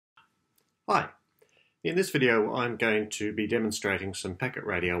Hi, in this video I'm going to be demonstrating some packet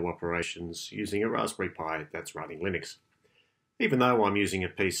radio operations using a Raspberry Pi that's running Linux. Even though I'm using a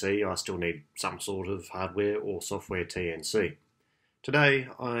PC, I still need some sort of hardware or software TNC. Today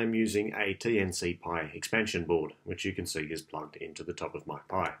I'm using a tnc-pi expansion board, which you can see is plugged into the top of my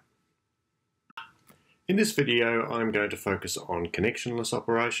Pi. In this video I'm going to focus on connectionless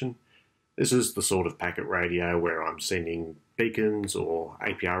operation. This is the sort of packet radio where I'm sending beacons or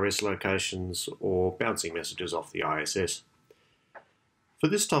APRS locations or bouncing messages off the ISS. For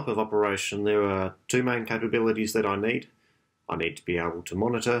this type of operation there are two main capabilities that I need. I need to be able to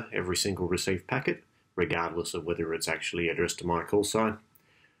monitor every single received packet, regardless of whether it's actually addressed to my call sign.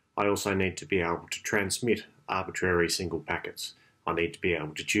 I also need to be able to transmit arbitrary single packets. I need to be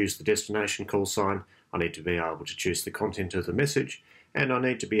able to choose the destination call sign, I need to be able to choose the content of the message, and I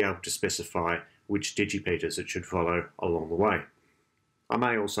need to be able to specify which digipeaters it should follow along the way. I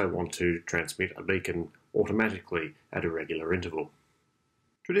may also want to transmit a beacon automatically at a regular interval.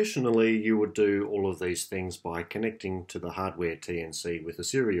 Traditionally, you would do all of these things by connecting to the hardware TNC with a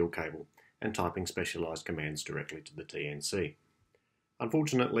serial cable and typing specialized commands directly to the TNC.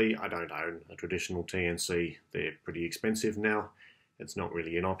 Unfortunately, I don't own a traditional TNC. They're pretty expensive now. It's not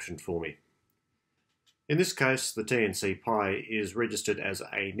really an option for me. In this case, the tnc-pi is registered as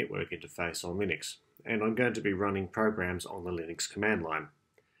a network interface on Linux, and I'm going to be running programs on the Linux command line.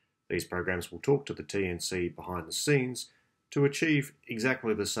 These programs will talk to the TNC behind the scenes to achieve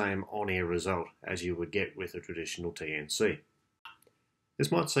exactly the same on-air result as you would get with a traditional TNC. This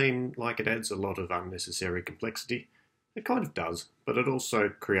might seem like it adds a lot of unnecessary complexity. It kind of does, but it also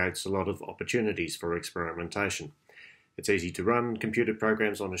creates a lot of opportunities for experimentation. It's easy to run computer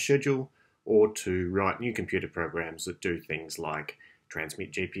programs on a schedule, or to write new computer programs that do things like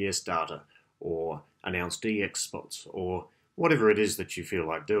transmit GPS data, or announce DX spots, or whatever it is that you feel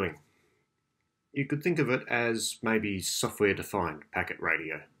like doing. You could think of it as maybe software-defined packet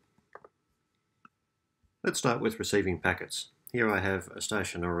radio. Let's start with receiving packets. Here I have a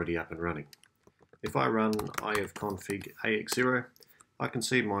station already up and running. If I run ifconfig AX0, I can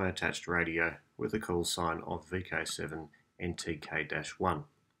see my attached radio with a call sign of VK7NTK-1.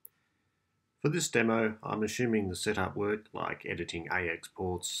 For this demo, I'm assuming the setup work like editing AX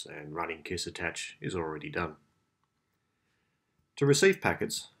ports and running kiss-attach is already done. To receive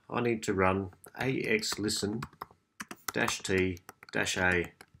packets, I need to run axlisten -t-a-c.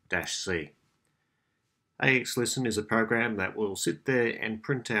 axlisten is a program that will sit there and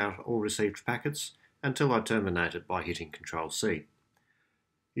print out all received packets until I terminate it by hitting Ctrl-C.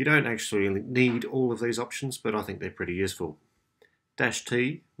 You don't actually need all of these options, but I think they're pretty useful.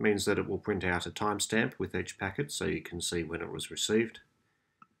 -t means that it will print out a timestamp with each packet so you can see when it was received.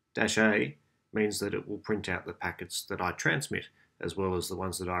 -a means that it will print out the packets that I transmit as well as the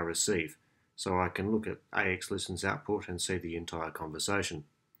ones that I receive, so I can look at axlisten's output and see the entire conversation.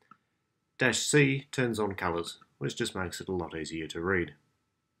 -c turns on colours, which just makes it a lot easier to read.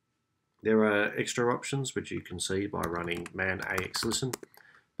 There are extra options which you can see by running man axlisten,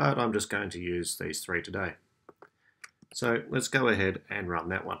 but I'm just going to use these three today. So let's go ahead and run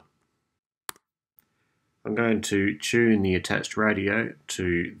that one. I'm going to tune the attached radio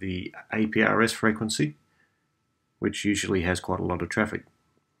to the APRS frequency, which usually has quite a lot of traffic.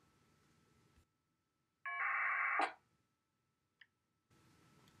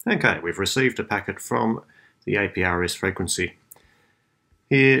 Okay, we've received a packet from the APRS frequency.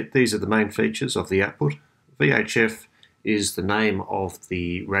 Here, these are the main features of the output. VHF is the name of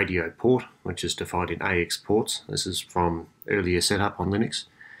the radio port, which is defined in AX ports. This is from earlier setup on Linux.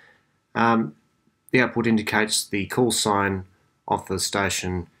 The output indicates the call sign of the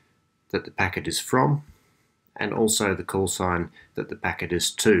station that the packet is from, and also the call sign that the packet is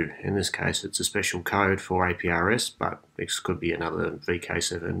to. In this case, it's a special code for APRS, but this could be another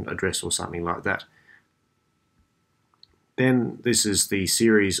VK7 address or something like that. Then this is the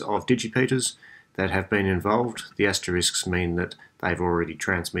series of digipeaters that have been involved. The asterisks mean that they've already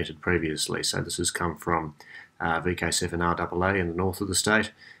transmitted previously, so this has come from VK7RAA in the north of the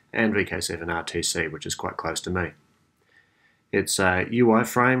state and VK7RTC, which is quite close to me. It's a UI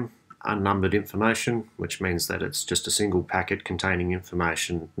frame, unnumbered information, which means that it's just a single packet containing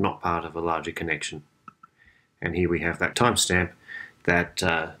information not part of a larger connection. And here we have that timestamp that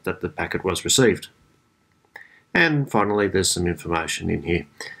the packet was received. And finally there's some information in here.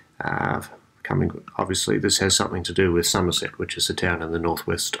 Obviously this has something to do with Somerset, which is a town in the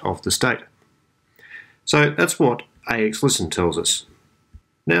northwest of the state. So that's what axlisten tells us.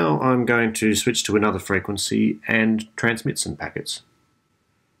 Now I'm going to switch to another frequency and transmit some packets.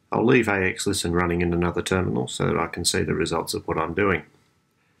 I'll leave axlisten running in another terminal so that I can see the results of what I'm doing.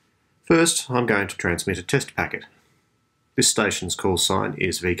 First, I'm going to transmit a test packet. This station's call sign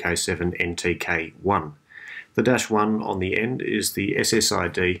is VK7NTK1. The -1 on the end is the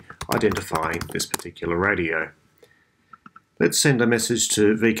SSID identifying this particular radio. Let's send a message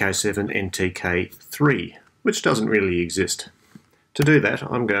to VK7NTK3, which doesn't really exist. To do that,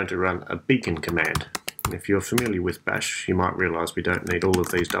 I'm going to run a beacon command. And if you're familiar with Bash, you might realise we don't need all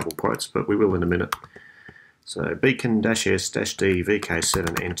of these double quotes, but we will in a minute. So beacon-s-d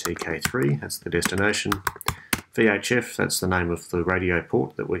VK7NTK3, that's the destination. VHF, that's the name of the radio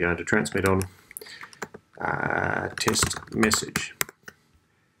port that we're going to transmit on. Test message.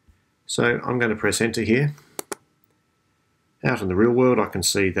 So I'm going to press enter here. Out in the real world I can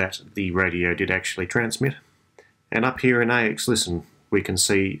see that the radio did actually transmit, and up here in axlisten we can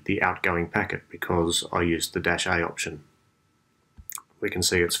see the outgoing packet because I used the -A option. We can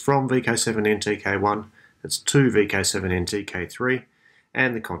see it's from VK7NTK1, it's to VK7NTK3,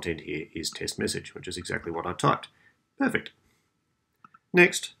 and the content here is test message, which is exactly what I typed. Perfect.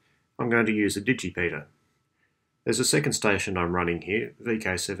 Next, I'm going to use a digipeater. There's a second station I'm running here,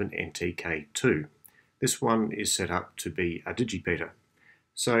 VK7NTK2. This one is set up to be a digipeater.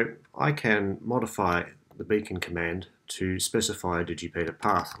 So I can modify the beacon command to specify a digipeater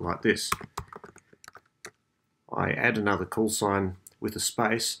path like this. I add another call sign with a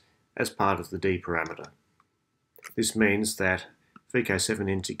space as part of the D parameter. This means that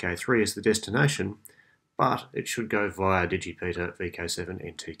VK7NTK3 is the destination, but it should go via digipeater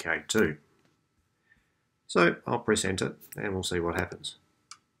VK7NTK2. So I'll press enter and we'll see what happens.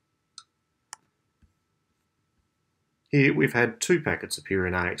 Here we've had two packets appear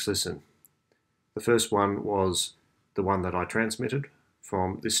in axlisten. The first one was the one that I transmitted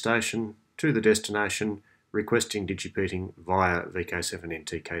from this station to the destination requesting digipeating via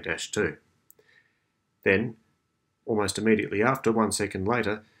VK7NTK-2. Then, almost immediately after, 1 second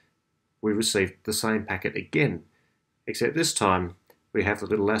later, we received the same packet again, except this time we have the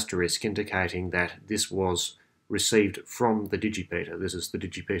little asterisk indicating that this was received from the digipeater. This is the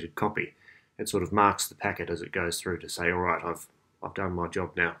digipeated copy. It sort of marks the packet as it goes through to say, alright, I've done my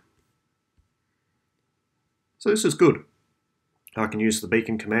job now. So this is good. I can use the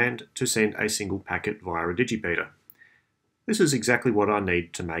beacon command to send a single packet via a digipeater. This is exactly what I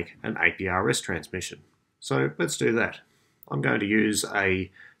need to make an APRS transmission. So let's do that. I'm going to use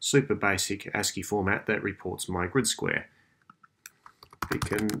a super basic ASCII format that reports my grid square.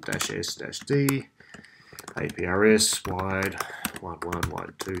 Beacon-s-d APRS wide 11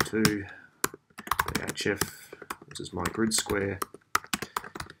 wide 22 VHF. This is my grid square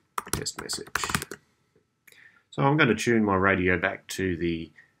test message. So I'm going to tune my radio back to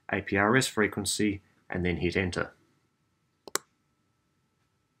the APRS frequency and then hit enter.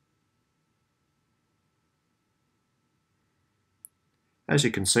 As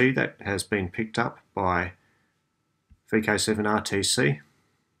you can see, that has been picked up by VK7RTC,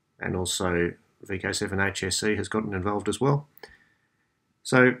 and also VK7HSC has gotten involved as well.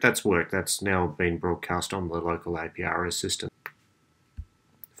 So that's worked. That's now been broadcast on the local APRS system.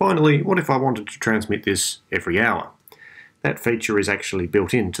 Finally, what if I wanted to transmit this every hour? That feature is actually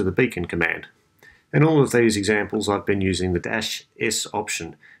built into the beacon command. In all of these examples I've been using the -S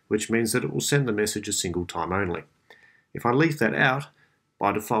option, which means that it will send the message a single time only. If I leave that out,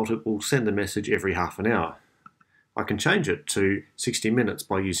 by default it will send the message every half an hour. I can change it to 60 minutes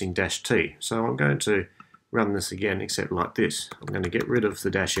by using -T, so I'm going to run this again except like this. I'm going to get rid of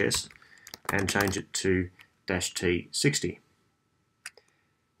the -S and change it to -T60.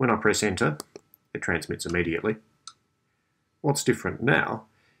 When I press enter, it transmits immediately. What's different now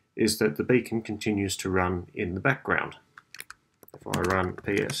is that the beacon continues to run in the background. If I run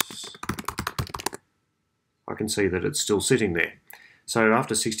PS, I can see that it's still sitting there. So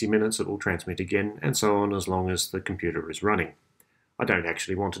after 60 minutes it will transmit again, and so on as long as the computer is running. I don't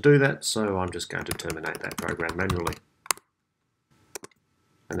actually want to do that, so I'm just going to terminate that program manually.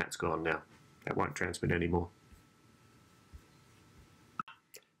 And that's gone now. That won't transmit anymore.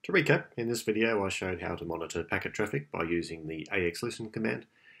 To recap, in this video I showed how to monitor packet traffic by using the axlisten command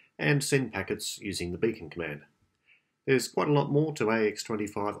and send packets using the beacon command. There's quite a lot more to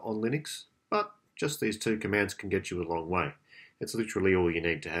AX25 on Linux, but just these two commands can get you a long way. It's literally all you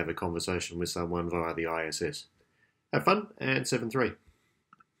need to have a conversation with someone via the ISS. Have fun, and 7-3.